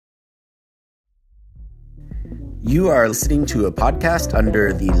You are listening to a podcast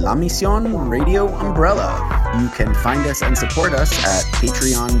under the La Mission Radio umbrella. You can find us and support us at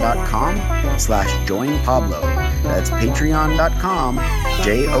patreon.com/joinpablo. That's patreon.com,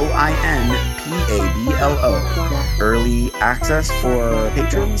 JOINPABLO. Early access for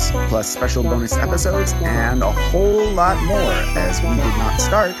patrons, plus special bonus episodes, and a whole lot more, as we did not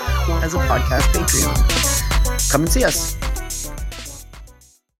start as a podcast Patreon. Come and see us.